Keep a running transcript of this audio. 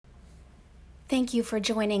Thank you for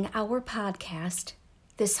joining our podcast,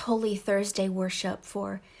 this Holy Thursday worship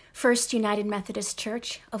for First United Methodist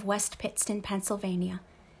Church of West Pittston, Pennsylvania,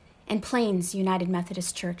 and Plains United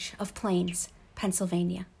Methodist Church of Plains,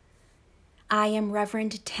 Pennsylvania. I am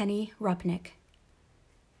Reverend Tenny Rupnick.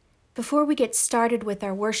 Before we get started with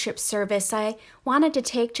our worship service, I wanted to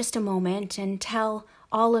take just a moment and tell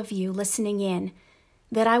all of you listening in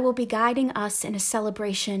that I will be guiding us in a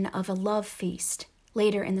celebration of a love feast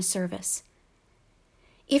later in the service.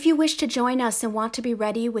 If you wish to join us and want to be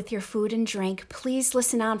ready with your food and drink, please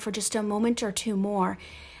listen on for just a moment or two more,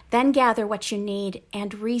 then gather what you need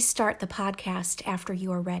and restart the podcast after you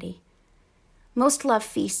are ready. Most love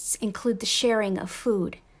feasts include the sharing of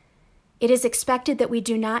food. It is expected that we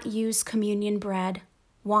do not use communion bread,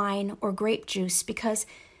 wine, or grape juice because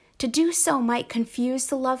to do so might confuse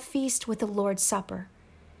the love feast with the Lord's Supper.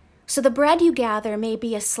 So the bread you gather may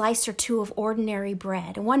be a slice or two of ordinary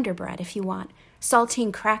bread, Wonder Bread if you want,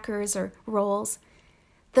 saltine crackers or rolls.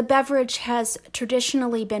 The beverage has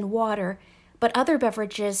traditionally been water, but other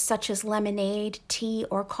beverages such as lemonade, tea,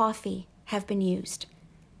 or coffee have been used.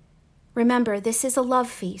 Remember, this is a love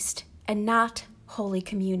feast and not Holy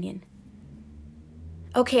Communion.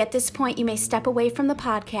 Okay, at this point, you may step away from the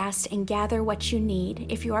podcast and gather what you need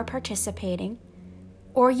if you are participating,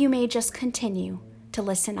 or you may just continue to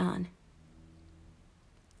listen on.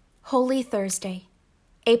 Holy Thursday,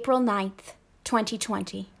 April 9th,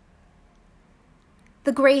 2020.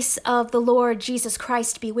 The grace of the Lord Jesus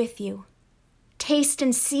Christ be with you. Taste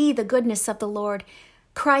and see the goodness of the Lord.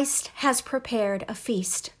 Christ has prepared a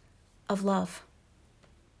feast of love.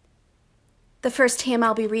 The first hymn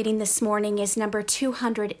I'll be reading this morning is number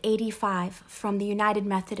 285 from the United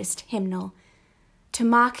Methodist hymnal, To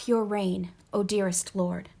Mock Your Reign, O Dearest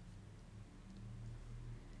Lord.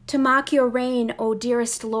 To mock your reign, O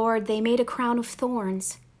dearest Lord, they made a crown of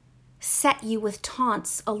thorns, set you with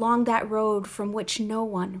taunts along that road from which no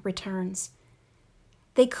one returns.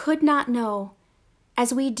 They could not know,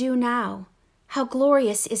 as we do now, how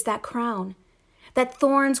glorious is that crown, that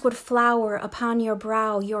thorns would flower upon your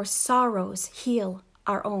brow, your sorrows heal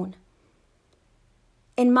our own.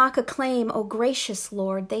 In mock acclaim, O gracious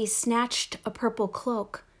Lord, they snatched a purple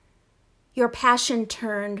cloak. Your passion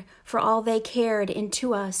turned, for all they cared,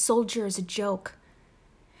 into a soldier's joke.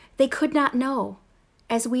 They could not know,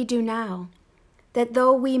 as we do now, that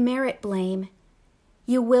though we merit blame,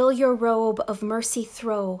 you will your robe of mercy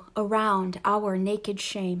throw around our naked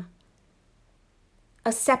shame.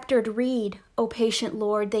 A sceptered reed, O patient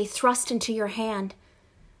Lord, they thrust into your hand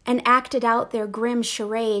and acted out their grim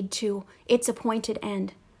charade to its appointed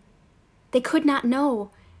end. They could not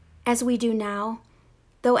know, as we do now,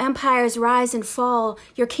 though empires rise and fall,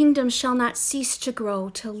 your kingdom shall not cease to grow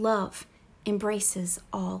till love embraces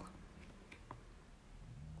all.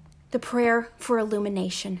 The prayer for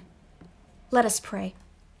illumination. Let us pray.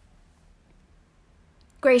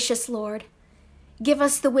 Gracious Lord, give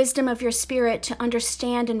us the wisdom of your Spirit to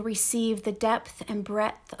understand and receive the depth and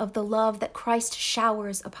breadth of the love that Christ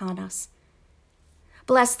showers upon us.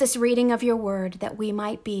 Bless this reading of your word that we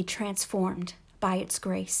might be transformed by its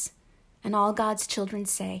grace. And all God's children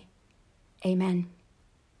say, Amen.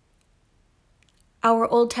 Our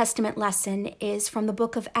Old Testament lesson is from the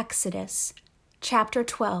book of Exodus, chapter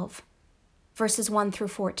 12, verses 1 through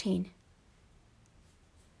 14.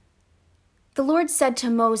 The Lord said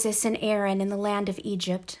to Moses and Aaron in the land of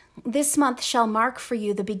Egypt, This month shall mark for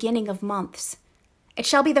you the beginning of months. It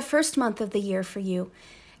shall be the first month of the year for you.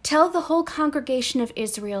 Tell the whole congregation of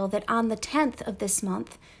Israel that on the 10th of this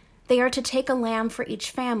month they are to take a lamb for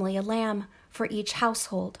each family, a lamb for each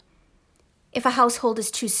household. If a household is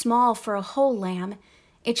too small for a whole lamb,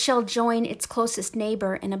 it shall join its closest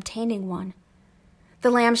neighbor in obtaining one.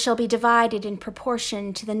 The lamb shall be divided in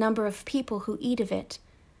proportion to the number of people who eat of it.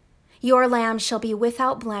 Your lamb shall be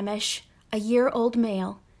without blemish, a year-old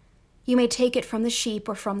male. You may take it from the sheep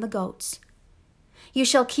or from the goats. You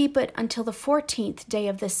shall keep it until the 14th day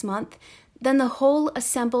of this month. Then the whole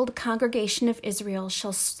assembled congregation of Israel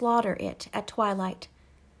shall slaughter it at twilight.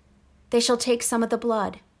 They shall take some of the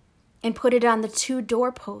blood and put it on the 2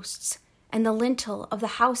 doorposts and the lintel of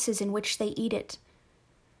the houses in which they eat it.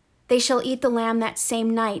 They shall eat the lamb that same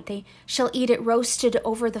night. They shall eat it roasted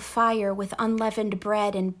over the fire with unleavened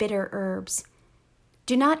bread and bitter herbs.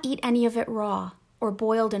 Do not eat any of it raw or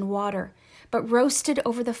boiled in water, but roasted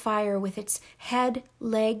over the fire with its head,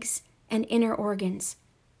 legs, and inner organs.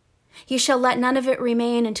 You shall let none of it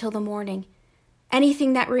remain until the morning.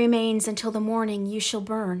 Anything that remains until the morning you shall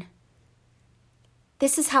burn.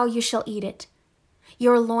 This is how you shall eat it: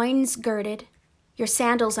 your loins girded, your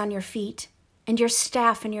sandals on your feet, and your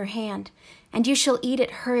staff in your hand, and you shall eat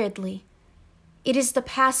it hurriedly. It is the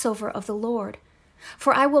Passover of the Lord.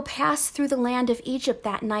 For I will pass through the land of Egypt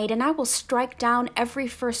that night, and I will strike down every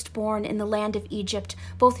firstborn in the land of Egypt,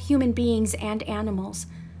 both human beings and animals.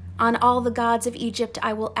 On all the gods of Egypt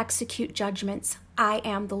I will execute judgments. I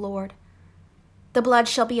am the Lord. The blood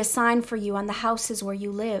shall be a sign for you on the houses where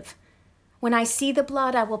you live. When I see the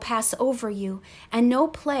blood, I will pass over you, and no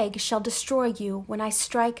plague shall destroy you when I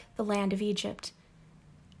strike the land of Egypt.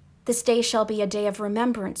 This day shall be a day of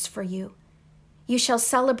remembrance for you. You shall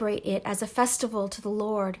celebrate it as a festival to the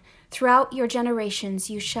Lord. Throughout your generations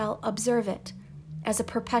you shall observe it as a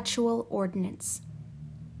perpetual ordinance.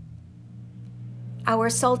 Our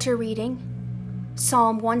Psalter reading,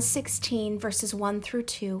 Psalm 116, verses 1 through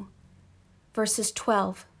 2, verses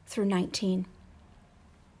 12 through 19.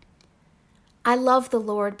 I love the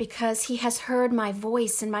Lord because he has heard my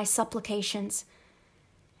voice and my supplications.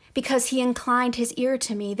 Because he inclined his ear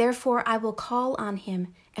to me, therefore I will call on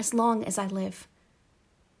him as long as I live.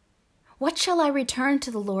 What shall I return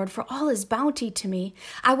to the Lord for all his bounty to me?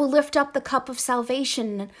 I will lift up the cup of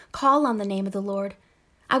salvation and call on the name of the Lord.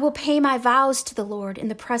 I will pay my vows to the Lord in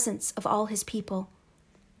the presence of all his people.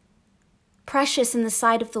 Precious in the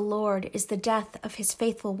sight of the Lord is the death of his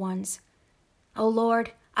faithful ones. O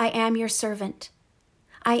Lord, I am your servant.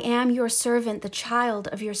 I am your servant, the child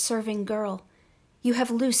of your serving girl. You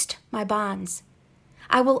have loosed my bonds.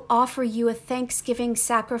 I will offer you a thanksgiving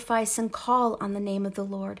sacrifice and call on the name of the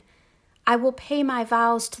Lord. I will pay my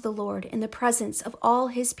vows to the Lord in the presence of all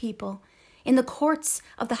his people, in the courts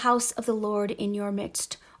of the house of the Lord in your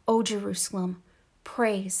midst, O Jerusalem.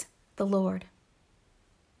 Praise the Lord.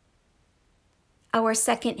 Our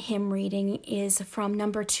second hymn reading is from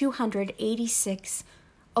number 286,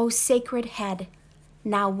 O Sacred Head,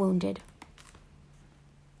 Now Wounded.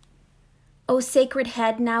 O sacred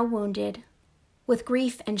head now wounded, with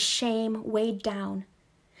grief and shame weighed down,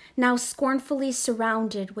 now scornfully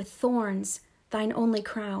surrounded with thorns, thine only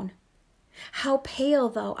crown. How pale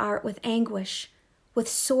thou art with anguish, with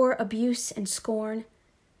sore abuse and scorn.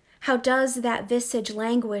 How does that visage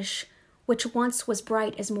languish, which once was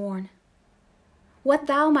bright as morn? What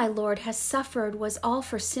thou, my Lord, hast suffered was all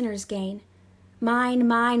for sinners' gain.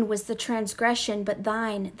 Mine was the transgression, but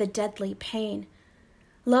thine the deadly pain.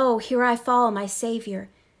 Lo, here I fall, my Savior.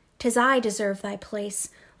 'Tis I deserve thy place.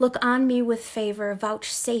 Look on me with favor,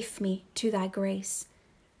 vouchsafe me to thy grace.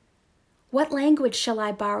 What language shall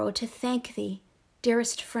I borrow to thank thee,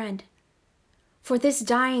 dearest friend, for this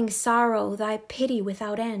dying sorrow, thy pity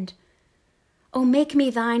without end? O make me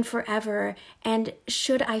thine forever, and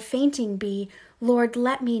should I fainting be, Lord,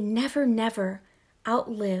 let me never, never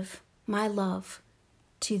outlive my love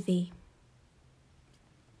to thee.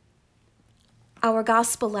 Our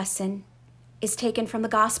gospel lesson is taken from the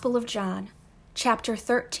Gospel of John, chapter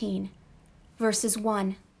 13, verses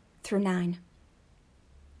 1 through 9.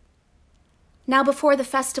 Now before the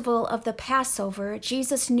festival of the Passover,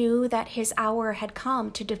 Jesus knew that his hour had come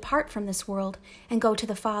to depart from this world and go to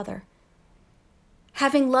the Father.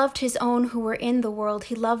 Having loved his own who were in the world,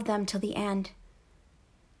 he loved them till the end.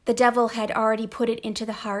 The devil had already put it into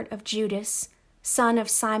the heart of Judas, son of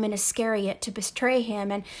Simon Iscariot, to betray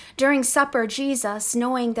him, and during supper, Jesus,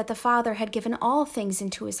 knowing that the Father had given all things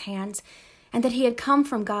into his hands, and that he had come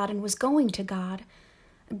from God and was going to God,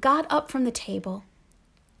 got up from the table,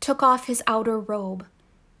 took off his outer robe,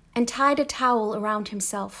 and tied a towel around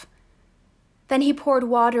himself. Then he poured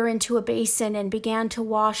water into a basin and began to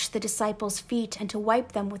wash the disciples' feet and to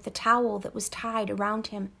wipe them with the towel that was tied around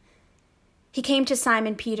him. He came to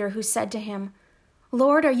Simon Peter, who said to him,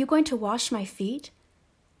 Lord, are you going to wash my feet?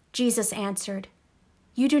 Jesus answered,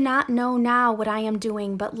 You do not know now what I am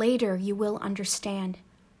doing, but later you will understand.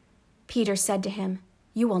 Peter said to him,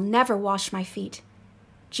 You will never wash my feet.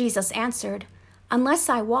 Jesus answered, Unless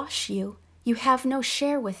I wash you, you have no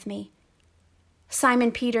share with me.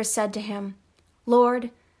 Simon Peter said to him, Lord,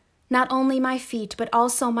 not only my feet, but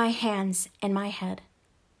also my hands and my head.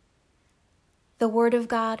 The word of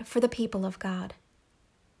God for the people of God.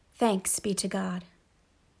 Thanks be to God.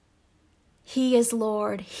 He is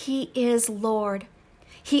Lord. He is Lord.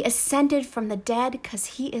 He ascended from the dead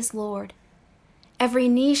because he is Lord. Every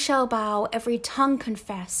knee shall bow, every tongue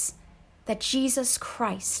confess that Jesus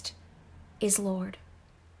Christ is Lord.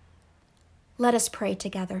 Let us pray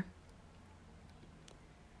together.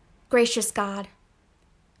 Gracious God,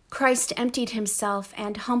 Christ emptied himself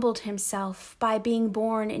and humbled himself by being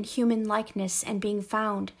born in human likeness and being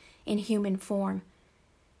found in human form.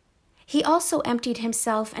 He also emptied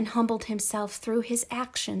himself and humbled himself through his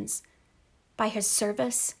actions, by his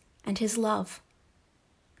service and his love.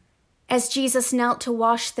 As Jesus knelt to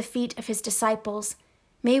wash the feet of his disciples,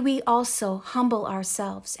 may we also humble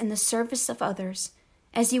ourselves in the service of others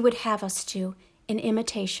as you would have us to in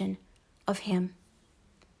imitation of him.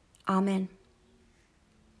 Amen.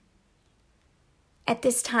 At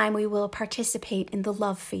this time, we will participate in the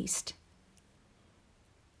love feast.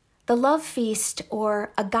 The love feast,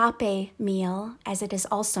 or agape meal, as it is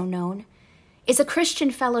also known, is a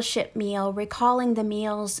Christian fellowship meal recalling the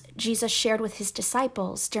meals Jesus shared with his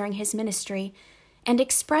disciples during his ministry and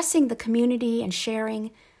expressing the community and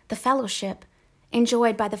sharing the fellowship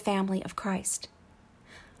enjoyed by the family of Christ.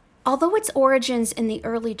 Although its origins in the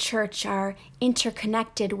early church are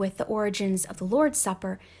interconnected with the origins of the Lord's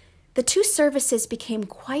Supper, the two services became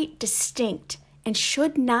quite distinct and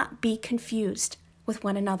should not be confused with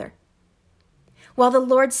one another. While the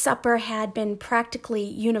Lord's Supper had been practically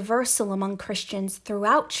universal among Christians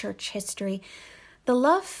throughout church history, the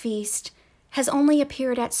love feast has only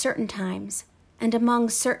appeared at certain times and among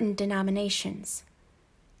certain denominations.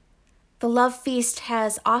 The love feast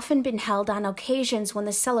has often been held on occasions when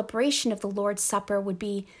the celebration of the Lord's Supper would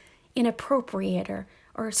be inappropriate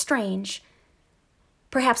or strange,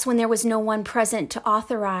 perhaps when there was no one present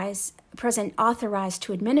authorized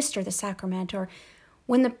to administer the sacrament, or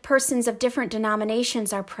when the persons of different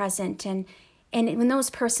denominations are present and when those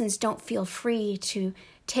persons don't feel free to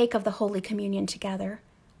take of the Holy Communion together,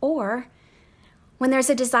 or when there's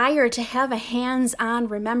a desire to have a hands-on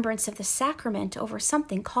remembrance of the sacrament over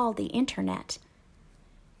something called the internet.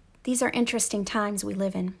 These are interesting times we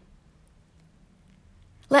live in.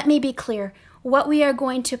 Let me be clear. What we are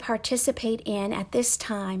going to participate in at this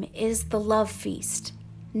time is the love feast,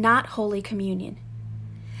 not Holy Communion.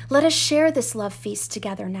 Let us share this love feast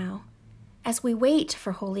together now, as we wait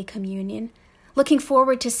for Holy Communion, looking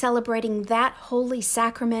forward to celebrating that holy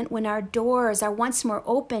sacrament when our doors are once more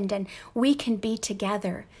opened and we can be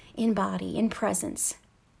together in body, in presence,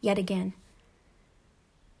 yet again.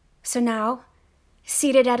 So now,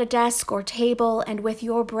 seated at a desk or table and with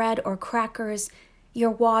your bread or crackers,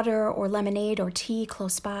 your water or lemonade or tea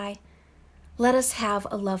close by, let us have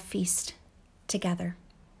a love feast together.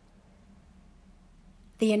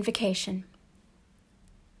 The invocation.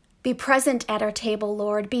 Be present at our table,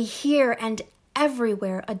 Lord. Be here and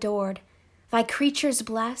everywhere adored. Thy creatures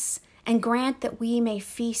bless and grant that we may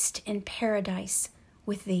feast in paradise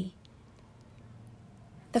with thee.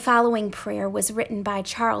 The following prayer was written by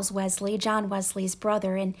Charles Wesley, John Wesley's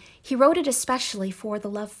brother, and he wrote it especially for the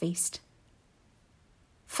love feast.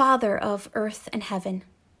 Father of earth and heaven,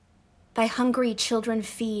 thy hungry children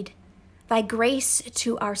feed, thy grace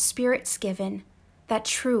to our spirits given, that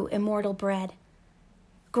true immortal bread.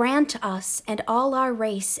 Grant us and all our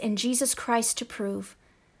race in Jesus Christ to prove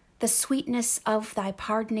the sweetness of thy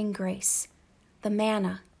pardoning grace, the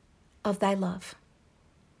manna of thy love.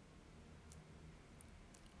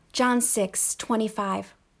 John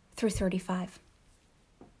 6:25-35.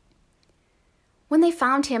 When they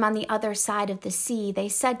found him on the other side of the sea, they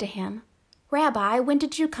said to him, Rabbi, when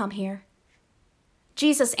did you come here?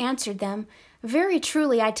 Jesus answered them, Very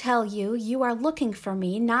truly I tell you, you are looking for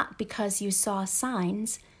me not because you saw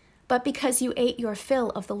signs, but because you ate your fill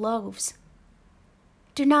of the loaves.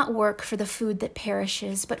 Do not work for the food that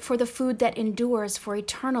perishes, but for the food that endures for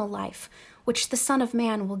eternal life, which the Son of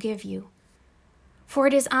Man will give you. For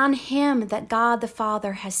it is on him that God the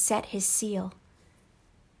Father has set his seal.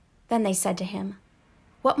 Then they said to him,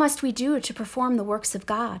 What must we do to perform the works of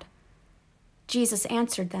God? Jesus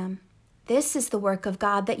answered them, This is the work of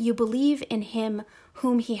God, that you believe in him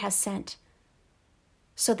whom he has sent.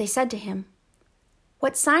 So they said to him,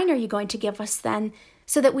 What sign are you going to give us then,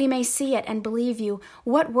 so that we may see it and believe you?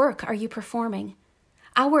 What work are you performing?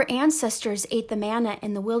 Our ancestors ate the manna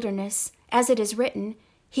in the wilderness, as it is written,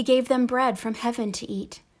 He gave them bread from heaven to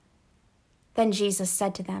eat. Then Jesus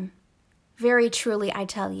said to them, Very truly I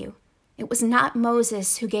tell you, it was not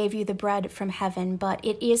Moses who gave you the bread from heaven, but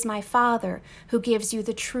it is my Father who gives you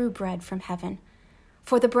the true bread from heaven.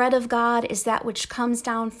 For the bread of God is that which comes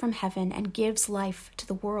down from heaven and gives life to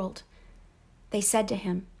the world. They said to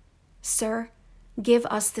him, Sir, give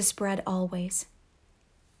us this bread always.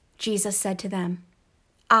 Jesus said to them,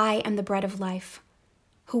 I am the bread of life.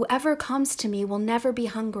 Whoever comes to me will never be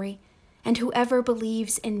hungry, and whoever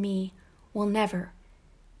believes in me will never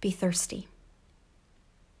be thirsty.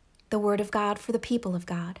 The word of God for the people of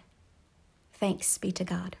God. Thanks be to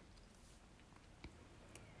God.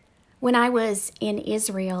 When I was in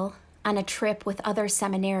Israel on a trip with other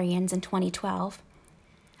seminarians in 2012,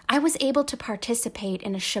 I was able to participate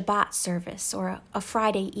in a Shabbat service, or a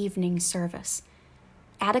Friday evening service,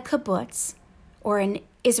 at a kibbutz, or an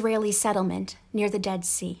Israeli settlement near the Dead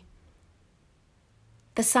Sea.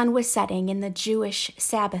 The sun was setting and the Jewish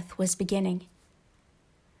Sabbath was beginning.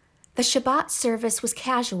 The Shabbat service was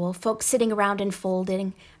casual, folks sitting around in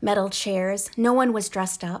folding metal chairs. No one was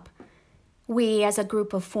dressed up. We, as a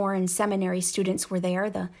group of foreign seminary students, were there.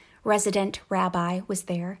 The resident rabbi was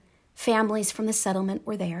there. Families from the settlement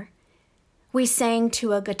were there. We sang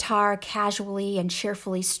to a guitar casually and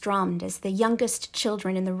cheerfully strummed as the youngest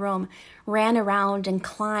children in the room ran around and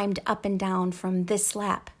climbed up and down from this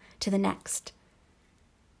lap to the next.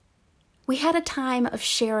 We had a time of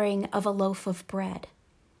sharing of a loaf of bread.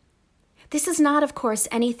 This is not, of course,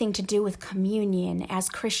 anything to do with communion as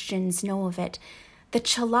Christians know of it. The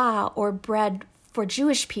challah, or bread for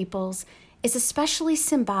Jewish peoples, is especially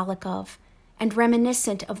symbolic of and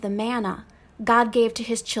reminiscent of the manna God gave to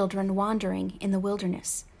his children wandering in the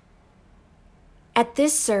wilderness. At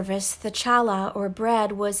this service, the challah, or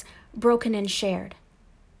bread, was broken and shared.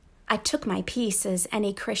 I took my piece, as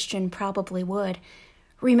any Christian probably would,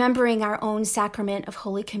 remembering our own sacrament of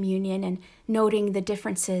Holy Communion and noting the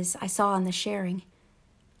differences I saw in the sharing.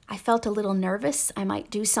 I felt a little nervous I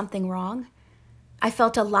might do something wrong. I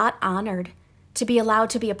felt a lot honored to be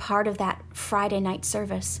allowed to be a part of that Friday night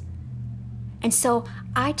service. And so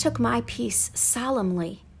I took my piece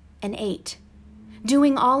solemnly and ate,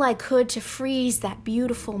 doing all I could to freeze that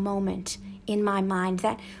beautiful moment in my mind,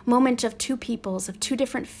 that moment of two peoples, of two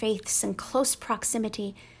different faiths in close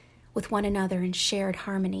proximity with one another and shared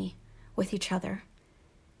harmony with each other.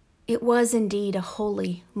 It was indeed a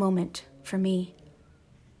holy moment for me.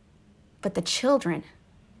 But the children,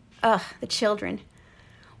 the children.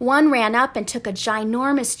 One ran up and took a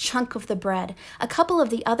ginormous chunk of the bread. A couple of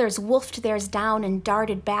the others wolfed theirs down and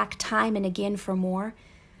darted back time and again for more.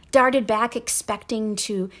 Darted back expecting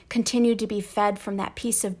to continue to be fed from that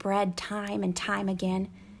piece of bread time and time again.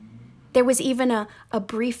 There was even a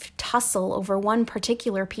brief tussle over one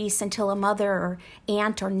particular piece until a mother or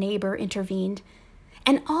aunt or neighbor intervened.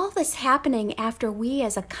 And all this happening after we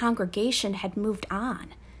as a congregation had moved on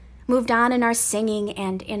in our singing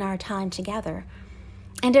and in our time together.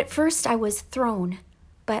 And at first I was thrown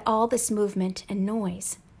by all this movement and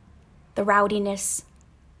noise, the rowdiness,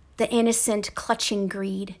 the innocent clutching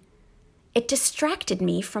greed. It distracted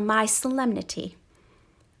me from my solemnity.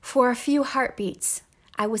 For a few heartbeats,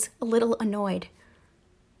 I was a little annoyed.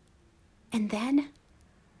 And then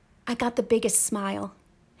I got the biggest smile.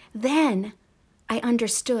 Then I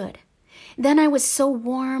understood. Then I was so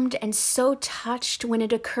warmed and so touched when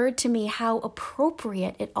it occurred to me how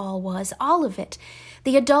appropriate it all was, all of it.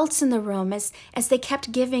 The adults in the room, as they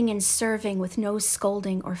kept giving and serving with no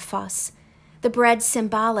scolding or fuss. The bread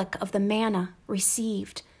symbolic of the manna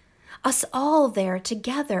received. Us all there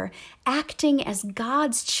together, acting as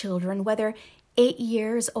God's children, whether 8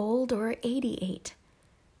 years old or 88.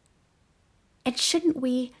 And shouldn't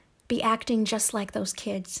we be acting just like those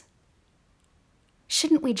kids?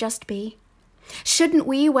 Shouldn't we just be? Shouldn't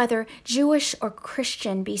we, whether Jewish or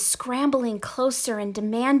Christian, be scrambling closer and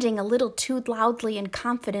demanding a little too loudly and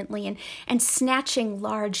confidently and snatching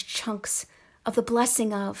large chunks of the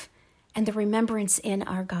blessing of and the remembrance in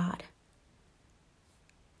our God?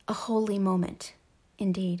 A holy moment,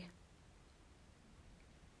 indeed.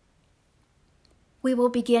 We will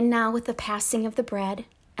begin now with the passing of the bread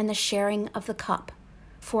and the sharing of the cup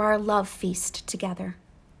for our love feast together.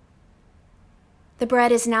 The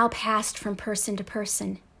bread is now passed from person to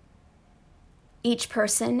person. Each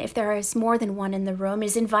person, if there is more than one in the room,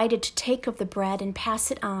 is invited to take of the bread and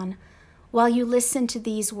pass it on while you listen to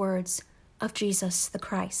these words of Jesus the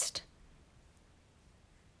Christ.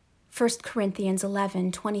 1 Corinthians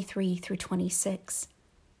 11:23 through 26.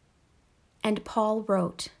 And Paul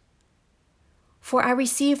wrote, "For I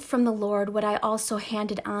received from the Lord what I also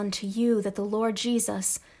handed on to you, that the Lord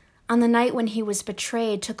Jesus, on the night when he was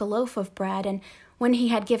betrayed, took a loaf of bread, and when he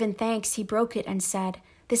had given thanks, he broke it and said,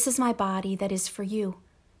 'This is my body that is for you.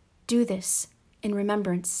 Do this in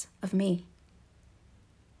remembrance of me.'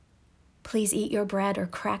 Please eat your bread or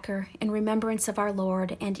cracker in remembrance of our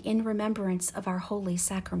Lord and in remembrance of our holy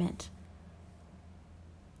sacrament."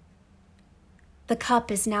 The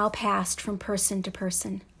cup is now passed from person to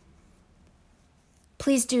person.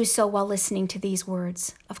 Please do so while listening to these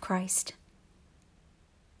words of Christ.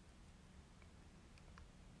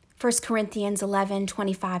 1 Corinthians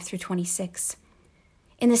 11:25 through 26.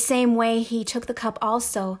 In the same way, he took the cup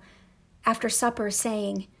also after supper,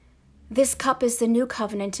 saying, "This cup is the new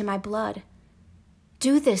covenant in my blood.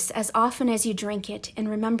 Do this as often as you drink it in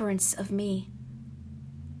remembrance of me.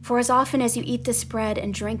 For as often as you eat this bread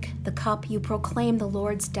and drink the cup, you proclaim the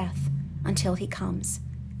Lord's death until he comes.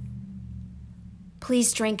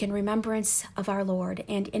 Please drink in remembrance of our Lord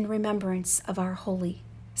and in remembrance of our holy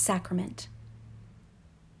sacrament."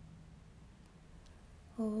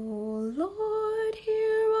 O Lord,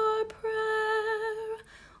 hear our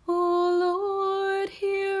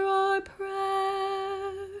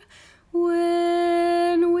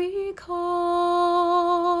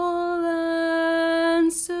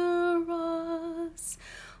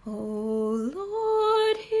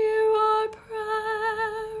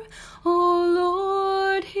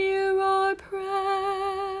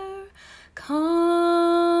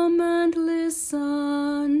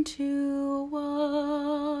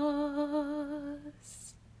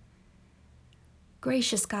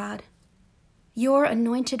Gracious God, your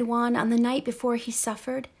anointed one, on the night before he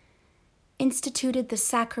suffered, instituted the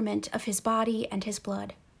sacrament of his body and his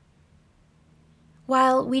blood.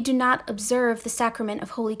 While we do not observe the sacrament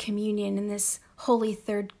of Holy Communion in this Holy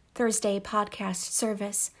Thursday podcast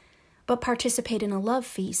service, but participate in a love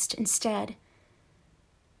feast instead,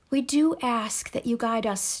 we do ask that you guide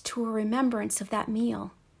us to a remembrance of that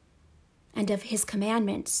meal and of his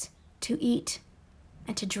commandments to eat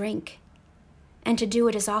and to drink, and to do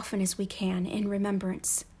it as often as we can in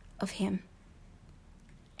remembrance of him.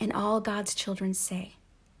 And all God's children say,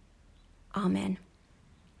 Amen.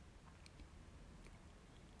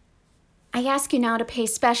 I ask you now to pay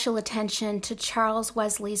special attention to Charles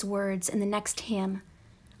Wesley's words in the next hymn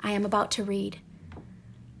I am about to read,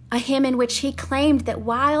 a hymn in which he claimed that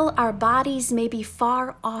while our bodies may be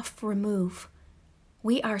far off remove,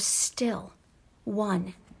 we are still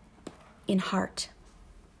one in heart.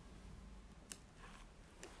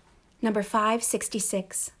 Number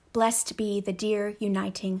 566, Blessed be the dear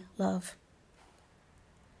uniting love.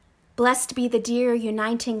 Blessed be the dear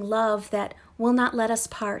uniting love that will not let us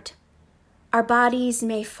part. Our bodies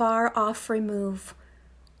may far off remove,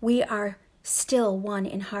 we are still one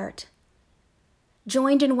in heart.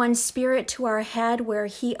 Joined in one spirit to our head where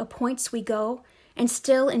he appoints we go, and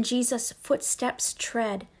still in Jesus' footsteps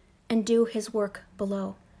tread and do his work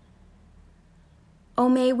below. Oh,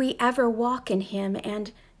 may we ever walk in him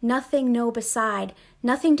and nothing know beside,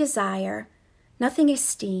 nothing desire, nothing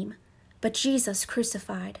esteem, but Jesus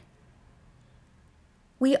crucified.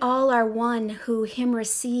 We all are one who him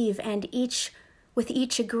receive, and each with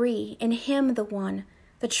each agree, in him the one,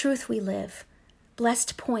 the truth we live,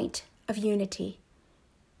 blessed point of unity.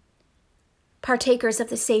 Partakers of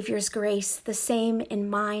the Savior's grace, the same in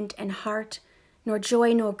mind and heart, nor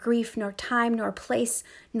joy, nor grief, nor time, nor place,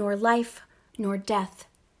 nor life, nor death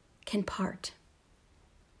can part.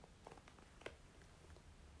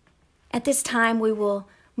 At this time, we will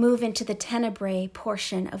move into the Tenebrae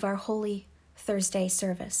portion of our Holy Thursday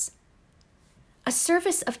service. A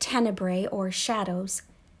service of Tenebrae, or shadows,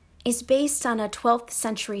 is based on a 12th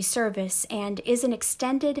century service and is an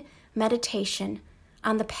extended meditation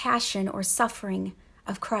on the passion or suffering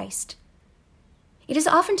of Christ. It is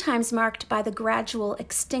oftentimes marked by the gradual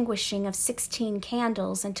extinguishing of 16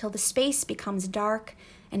 candles until the space becomes dark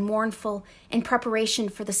and mournful in preparation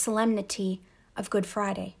for the solemnity of Good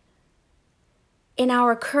Friday. In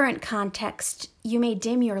our current context, you may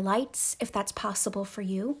dim your lights, if that's possible for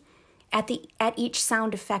you, at each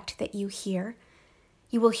sound effect that you hear.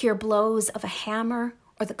 You will hear blows of a hammer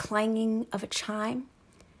or the clanging of a chime.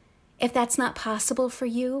 If that's not possible for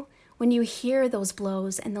you, when you hear those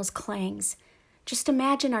blows and those clangs, just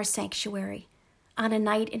imagine our sanctuary on a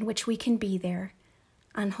night in which we can be there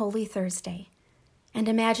on Holy Thursday, and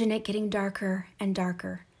imagine it getting darker and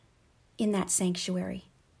darker in that sanctuary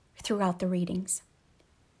throughout the readings.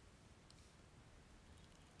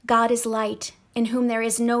 God is light, in whom there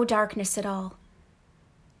is no darkness at all.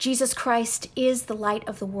 Jesus Christ is the light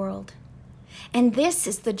of the world. And this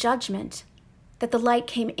is the judgment, that the light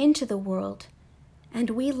came into the world, and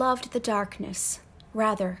we loved the darkness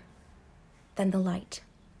rather than the light.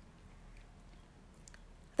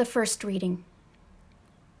 The first reading.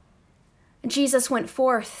 Jesus went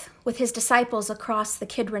forth with his disciples across the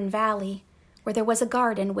Kidron Valley, where there was a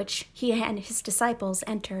garden which he and his disciples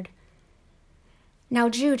entered. Now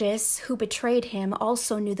Judas, who betrayed him,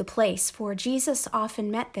 also knew the place, for Jesus often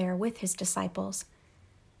met there with his disciples.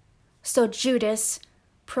 So Judas,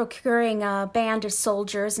 procuring a band of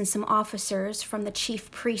soldiers and some officers from the chief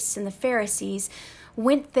priests and the Pharisees,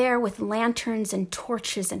 went there with lanterns and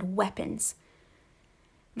torches and weapons.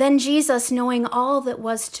 Then Jesus, knowing all that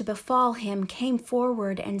was to befall him, came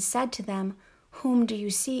forward and said to them, "Whom do you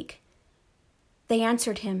seek?" They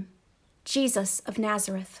answered him, "Jesus of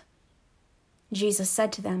Nazareth." Jesus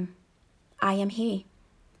said to them, "I am he."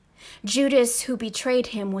 Judas, who betrayed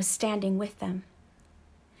him, was standing with them.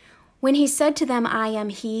 When he said to them, "I am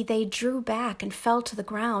he," they drew back and fell to the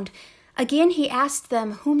ground. Again he asked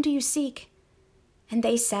them, "Whom do you seek?" And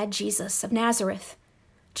they said, "Jesus of Nazareth."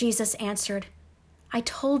 Jesus answered, "I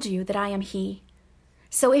told you that I am he.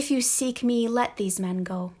 So if you seek me, let these men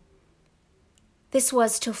go." This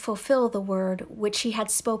was to fulfill the word which he had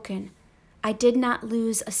spoken, "I did not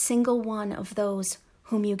lose a single one of those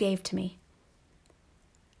whom you gave to me."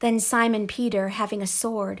 Then Simon Peter, having a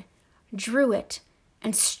sword, drew it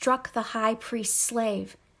and struck the high priest's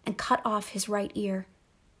slave and cut off his right ear.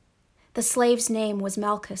 The slave's name was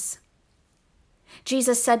Malchus.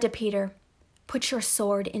 Jesus said to Peter, "Put your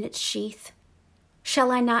sword in its sheath.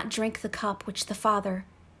 Shall I not drink the cup which the Father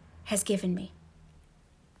has given me?"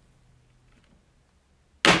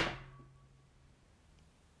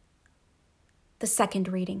 The second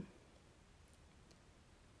reading.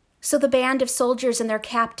 So the band of soldiers and their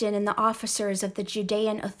captain and the officers of the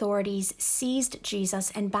Judean authorities seized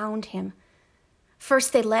Jesus and bound him.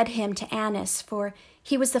 First they led him to Annas, for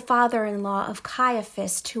he was the father-in-law of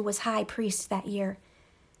Caiaphas, who was high priest that year.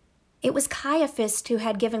 It was Caiaphas who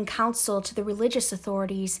had given counsel to the religious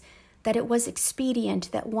authorities that it was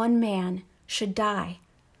expedient that one man should die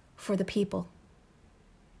for the people.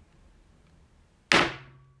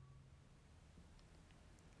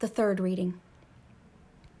 The third reading.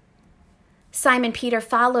 Simon Peter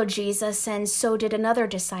followed Jesus, and so did another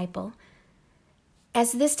disciple.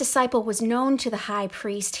 As this disciple was known to the high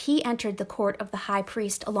priest, he entered the court of the high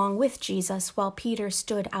priest along with Jesus, while Peter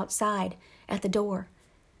stood outside at the door.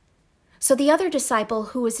 So the other disciple,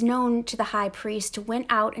 who was known to the high priest, went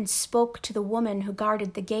out and spoke to the woman who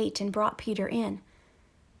guarded the gate and brought Peter in.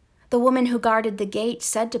 The woman who guarded the gate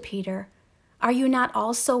said to Peter, "Are you not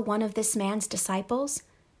also one of this man's disciples?"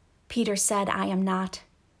 Peter said, "I am not."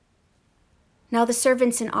 Now the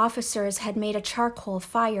servants and officers had made a charcoal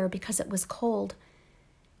fire because it was cold,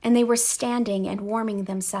 and they were standing and warming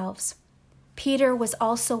themselves. Peter was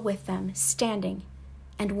also with them, standing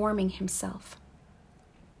and warming himself.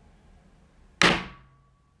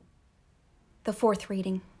 The fourth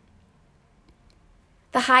reading.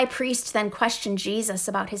 The high priest then questioned Jesus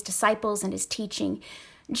about his disciples and his teaching.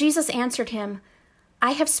 Jesus answered him,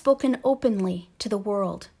 "I have spoken openly to the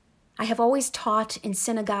world. I have always taught in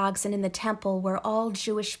synagogues and in the temple where all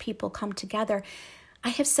Jewish people come together. I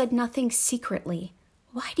have said nothing secretly.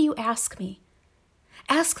 Why do you ask me?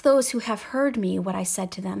 Ask those who have heard me what I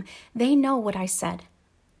said to them. They know what I said."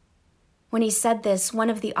 When he said this, one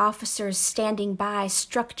of the officers standing by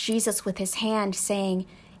struck Jesus with his hand, saying,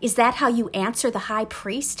 "Is that how you answer the high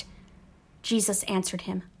priest?" Jesus answered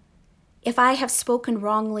him, "If I have spoken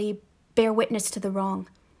wrongly, bear witness to the wrong.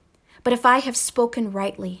 But if I have spoken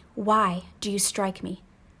rightly, why do you strike me?"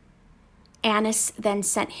 Annas then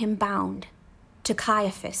sent him bound to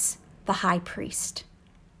Caiaphas, the high priest.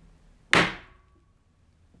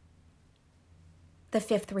 The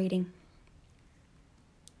fifth reading.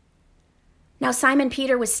 Now Simon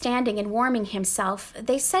Peter was standing and warming himself.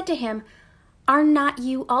 They said to him, "Are not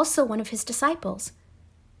you also one of his disciples?"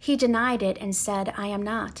 He denied it and said, "I am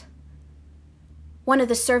not." One of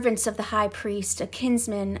the servants of the high priest, a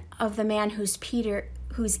kinsman of the man whose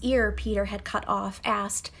ear Peter had cut off,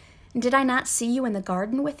 asked, "Did I not see you in the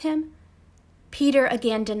garden with him?" Peter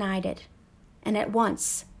again denied it, and at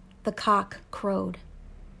once the cock crowed.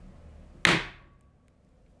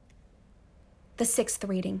 The sixth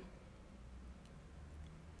reading.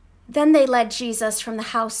 Then they led Jesus from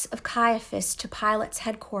the house of Caiaphas to Pilate's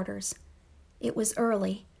headquarters. It was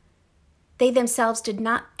early. They themselves did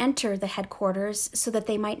not enter the headquarters so that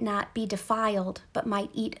they might not be defiled, but might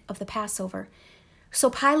eat of the Passover. So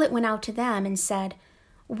Pilate went out to them and said,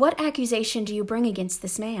 "What accusation do you bring against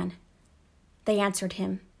this man?" They answered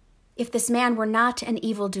him, "If this man were not an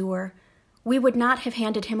evildoer, we would not have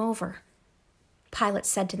handed him over." Pilate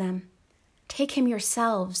said to them, "Take him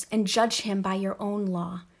yourselves and judge him by your own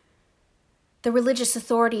law." The religious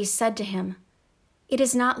authorities said to him, "It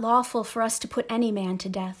is not lawful for us to put any man to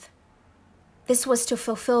death." This was to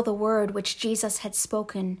fulfill the word which Jesus had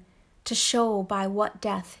spoken, to show by what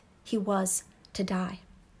death he was to die.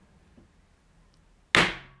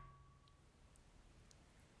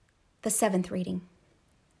 The seventh reading.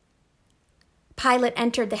 Pilate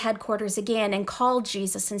entered the headquarters again and called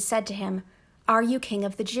Jesus and said to him, "Are you king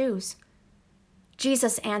of the Jews?"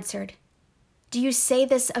 Jesus answered, "Do you say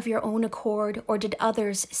this of your own accord, or did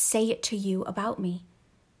others say it to you about me?"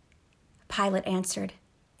 Pilate answered,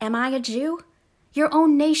 "Am I a Jew? Your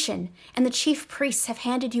own nation and the chief priests have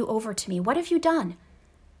handed you over to me. What have you done?"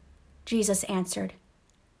 Jesus answered,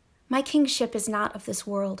 "My kingship is not of this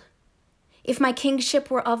world. If my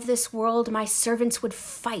kingship were of this world, my servants would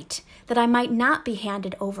fight that I might not be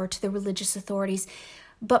handed over to the religious authorities,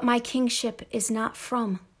 but my kingship is not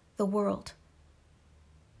from the world."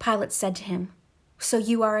 Pilate said to him, "So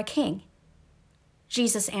you are a king?"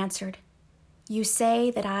 Jesus answered, "You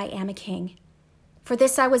say that I am a king. For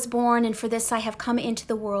this I was born, and for this I have come into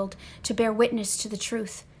the world, to bear witness to the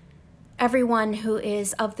truth. Everyone who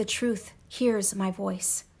is of the truth hears my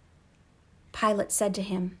voice." Pilate said to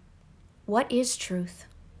him, "What is truth?"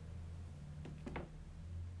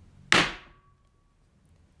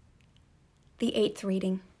 The eighth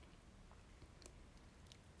reading.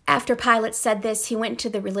 After Pilate said this, he went to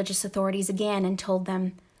the religious authorities again and told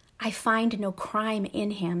them, "I find no crime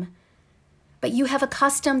in him. But you have a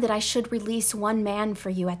custom that I should release one man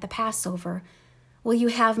for you at the Passover. Will you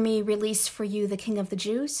have me release for you the King of the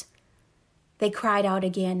Jews?" They cried out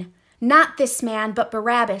again, "Not this man, but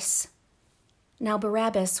Barabbas." Now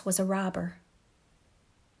Barabbas was a robber.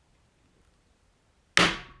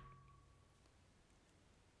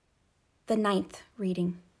 The 9th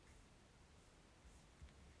reading.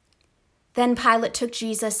 Then Pilate took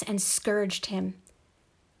Jesus and scourged him.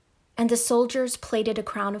 And the soldiers plaited a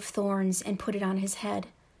crown of thorns and put it on his head,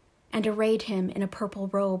 and arrayed him in a purple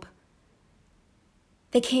robe.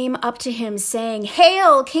 They came up to him, saying,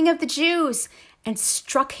 "Hail, King of the Jews!" and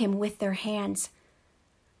struck him with their hands.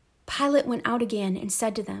 Pilate went out again and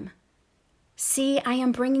said to them, "See, I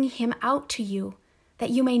am bringing him out to you, that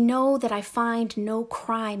you may know that I find no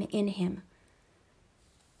crime in him."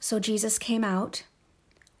 So Jesus came out,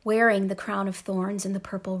 wearing the crown of thorns and the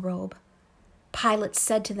purple robe. Pilate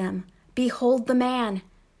said to them, "Behold the man."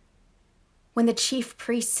 When the chief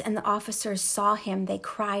priests and the officers saw him, they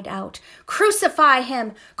cried out, "Crucify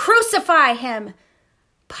him! Crucify him!"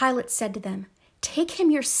 Pilate said to them, "Take him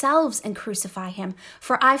yourselves and crucify him,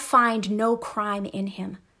 for I find no crime in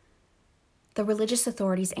him." The religious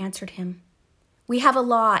authorities answered him, "We have a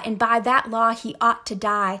law, and by that law he ought to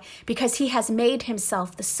die, because he has made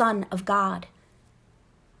himself the Son of God."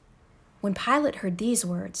 When Pilate heard these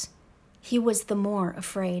words, he was the more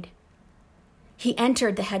afraid. He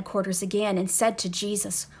entered the headquarters again and said to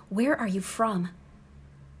Jesus, "Where are you from?"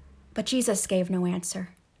 But Jesus gave no answer.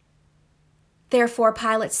 Therefore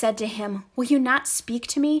Pilate said to him, "Will you not speak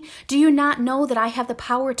to me? Do you not know that I have the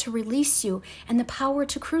power to release you and the power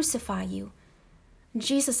to crucify you?"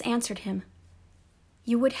 Jesus answered him,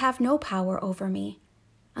 "You would have no power over me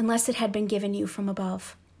unless it had been given you from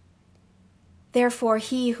above. Therefore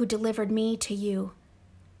he who delivered me to you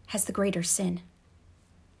has the greater sin."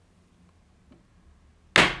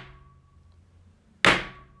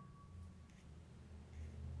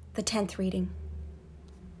 The 10th reading.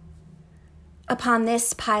 Upon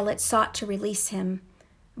this, Pilate sought to release him,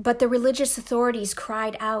 but the religious authorities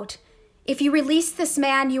cried out, "If you release this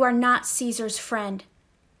man, you are not Caesar's friend.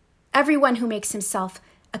 Everyone who makes himself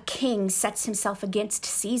a king sets himself against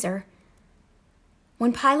Caesar."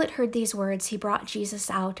 When Pilate heard these words, he brought Jesus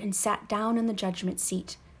out and sat down in the judgment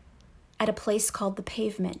seat at a place called the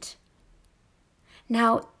Pavement.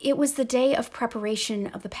 Now, it was the day of preparation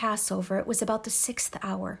of the Passover. It was about the 6th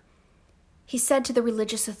hour. He said to the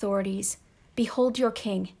religious authorities, "Behold your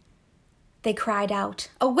king." They cried out,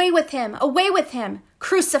 "Away with him! Away with him!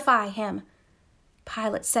 Crucify him!"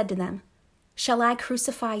 Pilate said to them, "Shall I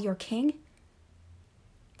crucify your king?"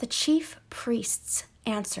 The chief priests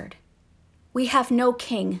answered, "We have no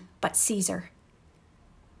king but Caesar."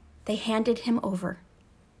 They handed him over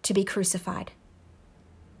to be crucified.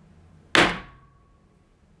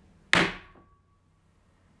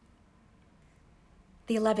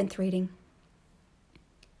 The 11th reading.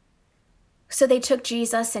 So they took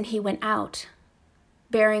Jesus, and he went out,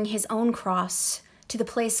 bearing his own cross, to the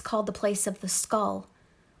place called the place of the skull,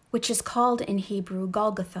 which is called in Hebrew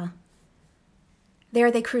Golgotha.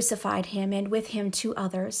 There they crucified him, and with him 2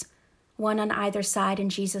 others, one on either side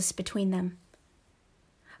and Jesus between them.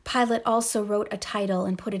 Pilate also wrote a title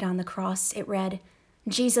and put it on the cross. It read,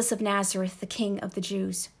 "Jesus of Nazareth, the King of the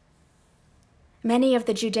Jews." Many of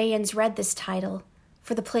the Judeans read this title,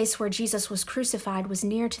 for the place where Jesus was crucified was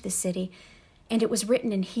near to the city, and it was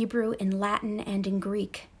written in Hebrew, in Latin, and in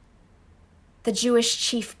Greek. The Jewish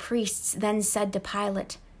chief priests then said to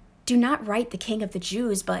Pilate, "Do not write the King of the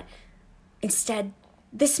Jews, but instead,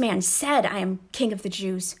 this man said, 'I am King of the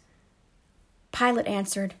Jews.'" Pilate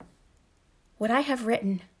answered, "What I have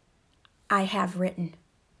written, I have written."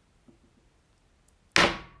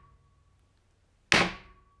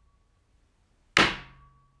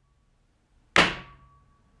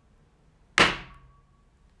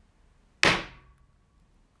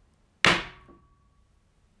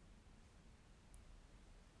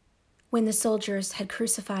 When the soldiers had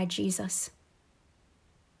crucified Jesus,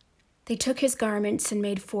 they took his garments and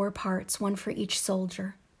made 4 parts, one for each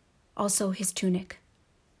soldier, also his tunic.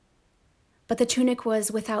 But the tunic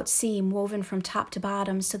was without seam, woven from top to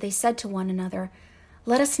bottom, so they said to one another,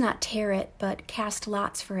 "Let us not tear it, but cast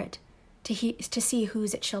lots for it, to see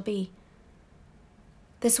whose it shall be."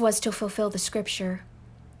 This was to fulfill the scripture,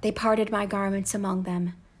 "They parted my garments among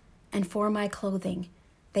them, and for my clothing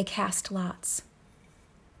they cast lots."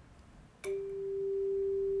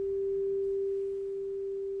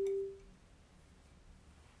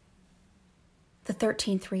 The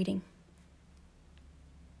 13th reading.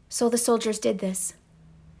 So the soldiers did this.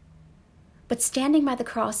 But standing by the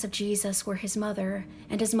cross of Jesus were his mother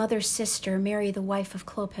and his mother's sister, Mary the wife of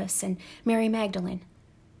Clopas, and Mary Magdalene.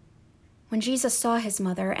 When Jesus saw his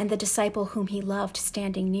mother and the disciple whom he loved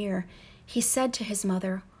standing near, he said to his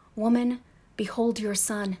mother, "Woman, behold your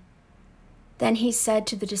son." Then he said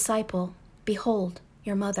to the disciple, "Behold,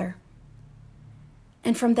 your mother."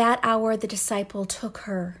 And from that hour the disciple took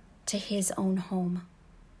her to his own home.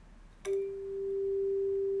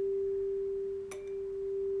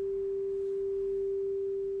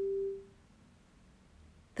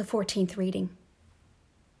 The 14th reading.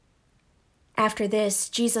 After this,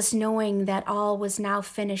 Jesus, knowing that all was now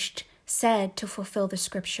finished, said to fulfill the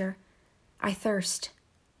scripture, "I thirst."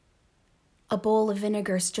 A bowl of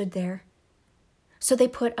vinegar stood there. So they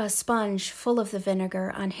put a sponge full of the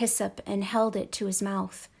vinegar on hyssop and held it to his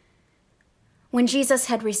mouth. When Jesus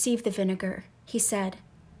had received the vinegar, he said,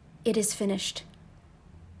 "It is finished."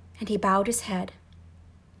 And he bowed his head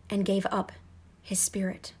and gave up his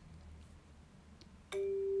spirit.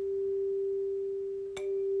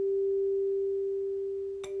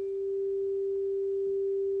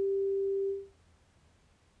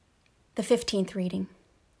 The 15th reading.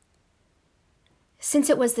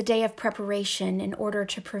 Since it was the day of preparation, in order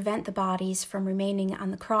to prevent the bodies from remaining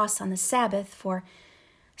on the cross on the Sabbath, for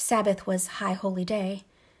Sabbath was High Holy Day,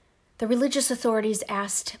 the religious authorities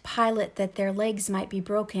asked Pilate that their legs might be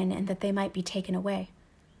broken and that they might be taken away.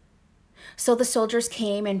 So the soldiers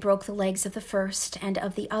came and broke the legs of the first and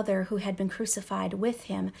of the other who had been crucified with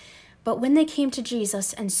him. But when they came to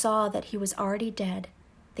Jesus and saw that he was already dead,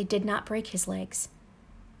 they did not break his legs.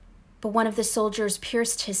 But one of the soldiers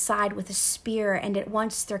pierced his side with a spear, and at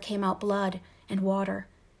once there came out blood and water.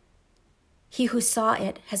 He who saw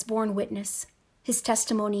it has borne witness. His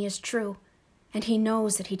testimony is true, and he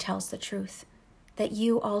knows that he tells the truth, that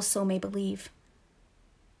you also may believe.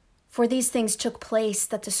 For these things took place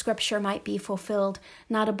that the scripture might be fulfilled,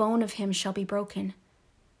 not a bone of him shall be broken.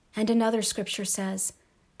 And another scripture says,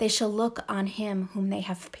 they shall look on him whom they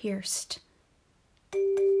have pierced.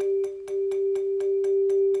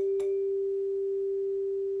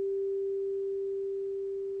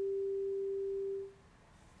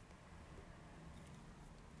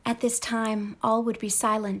 At this time, all would be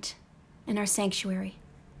silent in our sanctuary,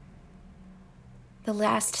 the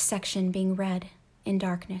last section being read in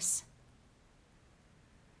darkness.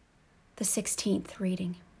 The 16th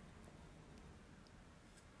reading.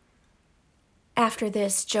 After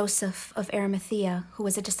this, Joseph of Arimathea, who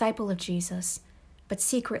was a disciple of Jesus, but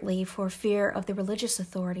secretly for fear of the religious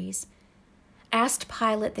authorities, asked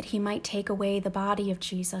Pilate that he might take away the body of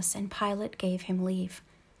Jesus, and Pilate gave him leave.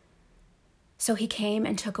 So he came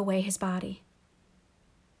and took away his body.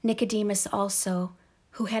 Nicodemus also,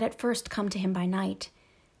 who had at first come to him by night,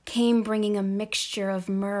 came bringing a mixture of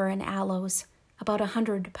myrrh and aloes, about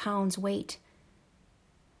 100 pounds weight.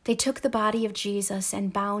 They took the body of Jesus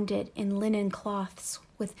and bound it in linen cloths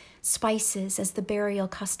with spices as the burial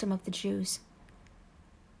custom of the Jews.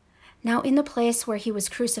 Now in the place where he was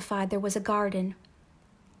crucified there was a garden,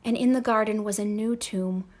 and in the garden was a new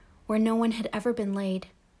tomb where no one had ever been laid.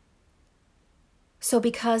 So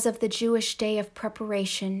because of the Jewish day of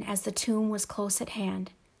preparation, as the tomb was close at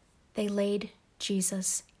hand, they laid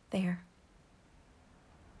Jesus there.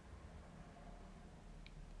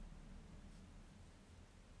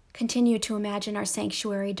 Continue to imagine our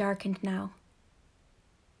sanctuary darkened now.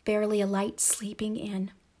 Barely a light sleeping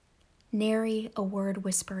in, nary a word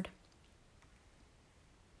whispered.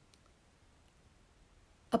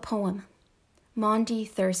 A poem, Maundy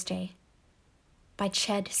Thursday, by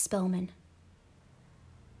Ched Spillman.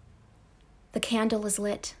 The candle is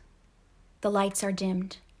lit, the lights are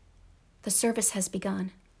dimmed, the service has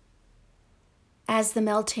begun. As the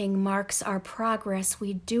melting marks our progress,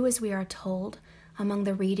 we do as we are told among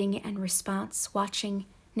the reading and response, watching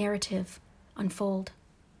narrative unfold.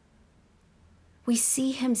 We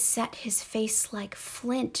see him set his face like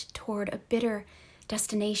flint toward a bitter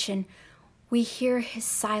destination. We hear his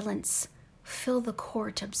silence fill the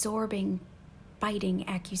court, absorbing, biting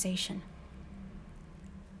accusation.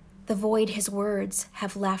 The void his words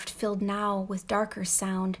have left filled now with darker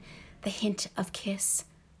sound, the hint of kiss,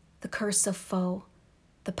 the curse of foe,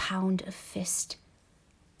 the pound of fist,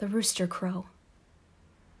 the rooster crow.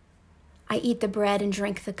 I eat the bread and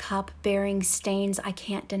drink the cup, bearing stains I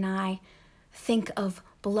can't deny. Think of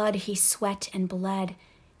blood he sweat and bled,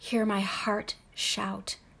 hear my heart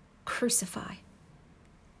shout, crucify.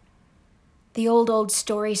 The old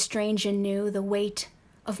story, strange and new, the weight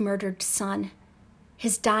of murdered son.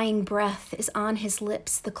 His dying breath is on his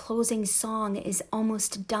lips. The closing song is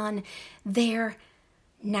almost done. There,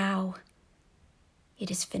 now, it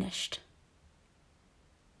is finished.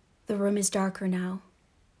 The room is darker now.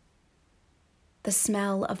 The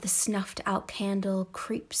smell of the snuffed-out candle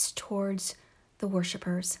creeps towards the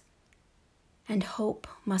worshipers, and hope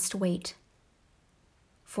must wait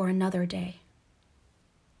for another day.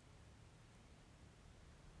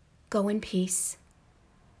 Go in peace.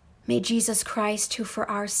 May Jesus Christ, who for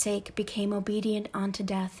our sake became obedient unto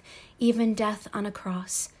death, even death on a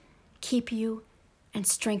cross, keep you and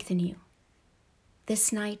strengthen you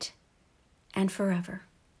this night and forever.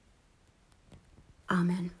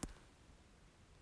 Amen.